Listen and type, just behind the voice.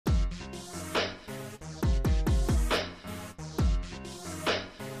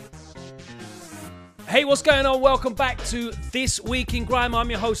Hey, what's going on? Welcome back to This Week in Grime. I'm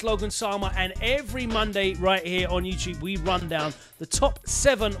your host, Logan Salma, and every Monday right here on YouTube, we run down the top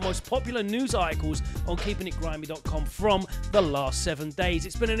 7 most popular news articles on keepingitgrimy.com from the last 7 days.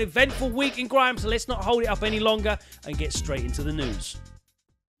 It's been an eventful week in Grime, so let's not hold it up any longer and get straight into the news.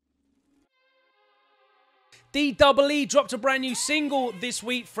 DEE dropped a brand new single this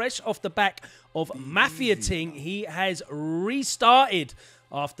week, fresh off the back of Mafia Ting. He has restarted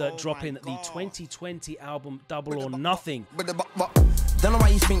after dropping the 2020 album Double or Nothing. Don't know why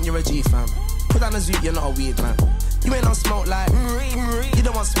you think you're a G, fam. Put down a zoot, you're not a weird man. You ain't on smoke like you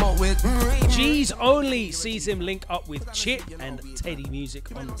don't want smoke with. G's Only sees him link up with Chip and Teddy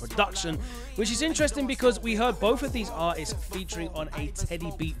Music on the production, which is interesting because we heard both of these artists featuring on a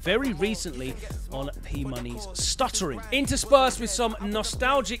Teddy beat very recently on P Money's Stuttering, interspersed with some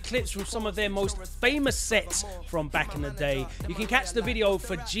nostalgic clips from some of their most famous sets from back in the day. You can catch the video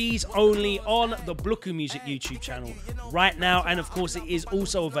for G's Only on the Blup Music YouTube channel right now, and of course it is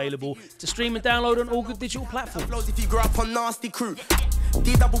also available to stream and download on all good digital platforms. If you grew up on nasty crew,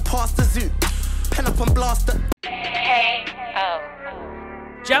 D double past the zoo, pen up and blast the.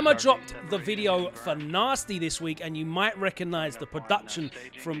 Jammer dropped the video for Nasty this week, and you might recognize the production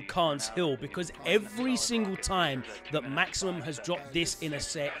from Carns Hill because every single time that Maximum has dropped this in a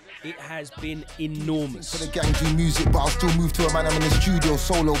set, it has been enormous. For the gang do music, but I'll still move to a man. I'm in the studio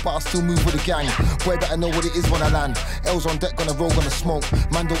solo, but I'll still move with the gang. Boy, better know what it is when I land. L's on deck, gonna roll, gonna smoke.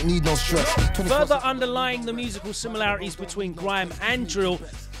 Man don't need no stress. Further underlying the musical similarities between grime and drill,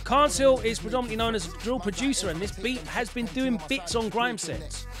 Carns Hill is predominantly known as a drill producer, and this beat has been doing bits on grime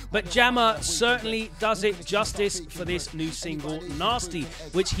sets. But Jammer certainly does it justice for this new single, Nasty,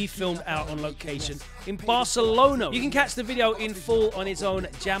 which he filmed out on location in Barcelona. You can catch the video in full on his own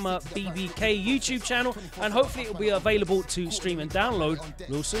Jammer BBK YouTube channel, and hopefully it'll be available to stream and download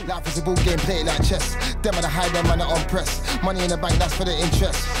real soon. Life is a ball game, play it like chess. Them are the high, them man are on press. Money in the bank, that's for the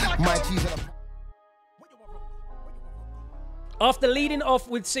interest. My G's on the... After leading off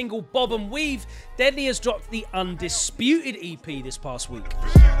with single Bob and Weave, Deadly has dropped the Undisputed EP this past week.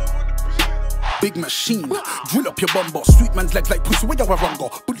 Big machine, drill up your bumbo, sweet man's legs like pussy, where you run go.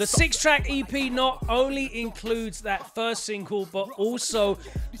 The 6-track EP not only includes that first single, but also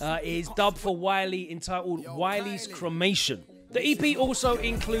is dubbed for Wiley entitled Wiley's Cremation. The EP also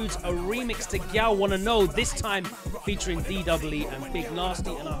includes a remix to Gal Wanna Know, this time featuring DEE and Big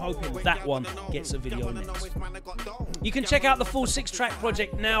Nasty, and I'm hoping that one gets a video next. You can check out the full 6-track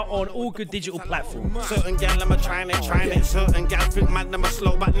project now on all good digital platforms. Certain gal, I'm trying it. Certain gal think man, I'm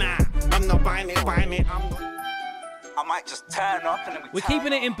slow, but nah, I'm not buying it. I might just turn up and then We're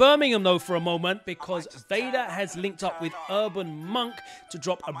keeping it in Birmingham though for a moment because Vader has linked up with Urban Monk to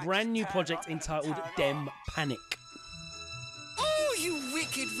drop a brand new project entitled DemPanic. you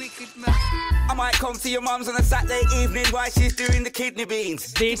wicked man. I might come to your mum's on a Saturday evening while she's doing the kidney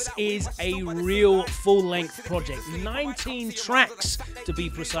beans. This is a real full-length project. 19 tracks, to be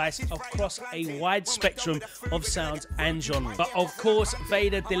precise, across a wide spectrum of sounds and genres. But of course,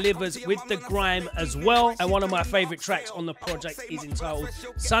 Vader delivers with the grime as well. And one of my favorite tracks on the project is entitled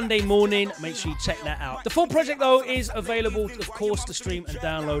Sunday Morning. Make sure you check that out. The full project, though, is available, of course, to stream and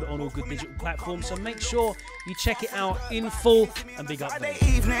download on all good digital platforms. So make sure you check it out in full, and big up Vader.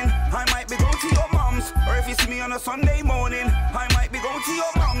 Evening, I might be going to your mum's, or if you see me on a Sunday morning, I might be going to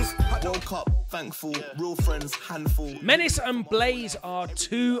your mum's. Woke up, thankful, real friends, handful. Menace and Blaze are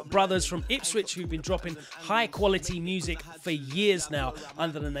two brothers from Ipswich who've been dropping high quality music for years now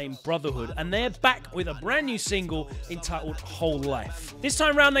under the name Brotherhood, and they're back with a brand new single entitled Whole Life. This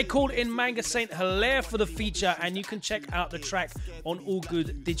time round they called in Manga St Hilare for the feature, and you can check out the track on all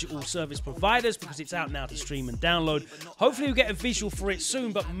good digital service providers because it's out now to stream and download. Hopefully you'll get a visual for it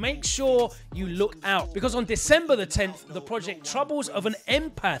soon, but make sure you look out because on December the 10th the project Troubles of an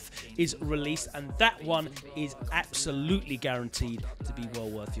Empath is released, and that one is absolutely guaranteed to be well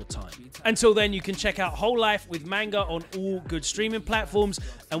worth your time. Until then, you can check out Whole Life with Manga on all good streaming platforms,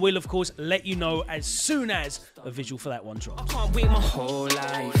 and we'll of course let you know as soon as a visual for that one drops. I can't wait my whole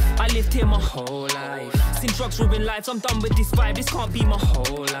life. I lived here my whole life. Seen drugs ruin lives. I'm done with this vibe. This can't be my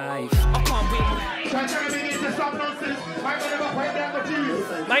whole life. I can't wait.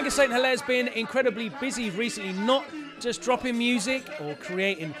 Manga Saint Hilare has been incredibly busy recently, not just dropping music or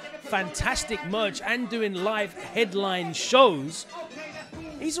creating fantastic merch and doing live headline shows.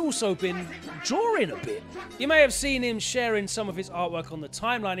 he's also been drawing a bit. You may have seen him sharing some of his artwork on the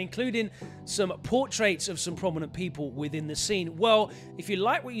timeline, including some portraits of some prominent people within the scene. Well, if you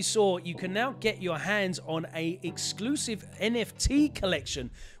like what you saw, you can now get your hands on an exclusive NFT collection,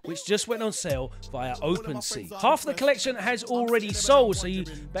 which just went on sale via OpenSea. Half the collection has already sold, so you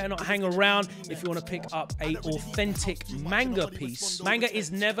better not hang around if you want to pick up an authentic manga piece. Manga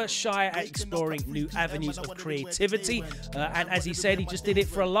is never shy at exploring new avenues of creativity, and as he said, he just did it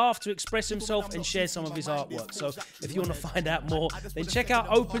for a laugh to express himself and share some of his artwork. So if you want to find out more, then check out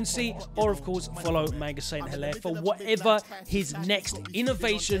OpenSea, or of course follow Manga Saint Hilare for whatever his next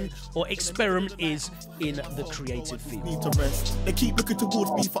innovation or experiment is in the creative field. Need to rest. They keep looking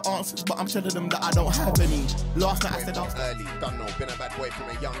towards me for answers, but I'm telling them that I don't have any. Last night I said I was early, don't know, been a bad boy from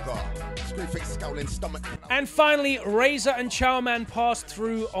a younger. Screwface, scowling stomach. And finally, Razor and Chowerman passed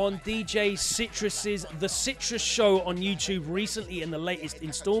through on DJ Citrus's The Citrus Show on YouTube recently in the latest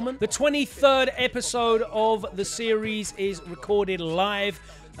installment. The 23rd episode of the series is recorded live.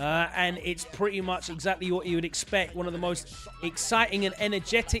 And it's pretty much exactly what you would expect. One of the most exciting and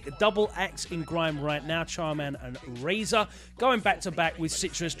energetic double acts in grime right now, Chowerman and Razor, going back to back with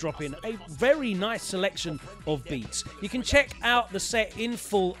Citrus dropping a very nice selection of beats. You can check out the set in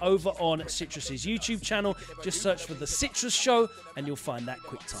full over on Citrus's YouTube channel. Just search for The Citrus Show and you'll find that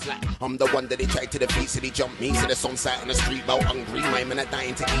quick time. I'm the one that they tried to the beat, so they jump me. So the sun sat on the street, about hungry. My man are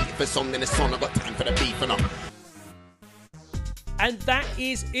dying to eat. If it's on, then it's on. I got time for the beef and And that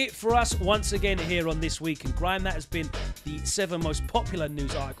is it for us once again here on This Week in Grime. That has been the 7 most popular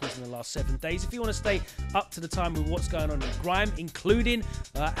news articles in the last 7 days. If you want to stay up to the time with what's going on in grime, including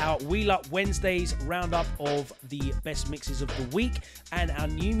our Wheel Up Wednesdays roundup of the best mixes of the week, and our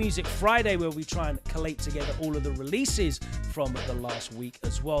New Music Friday where we try and collate together all of the releases from the last week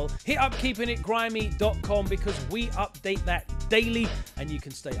as well, hit up keepingitgrimy.com because we update that daily and you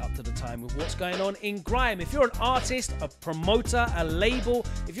can stay up to the time with what's going on in grime. If you're an artist, a promoter, a label,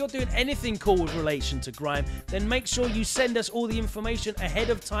 if you're doing anything cool with relation to grime, then make sure you send us all the information ahead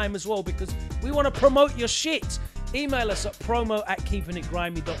of time as well, because we want to promote your shit. Email us at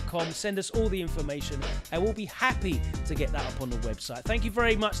promo@keepingitgrimy.com. Send us all the information and we'll be happy to get that up on the website. Thank you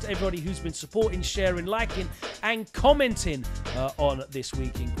very much to everybody who's been supporting, sharing, liking and commenting on This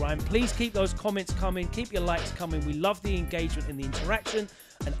Week in Grime. Please keep those comments coming. Keep your likes coming. We love the engagement and the interaction.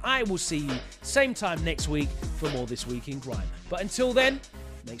 And I will see you same time next week for more This Week in Grime. But until then,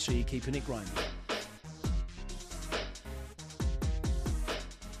 make sure you're keeping it grimy.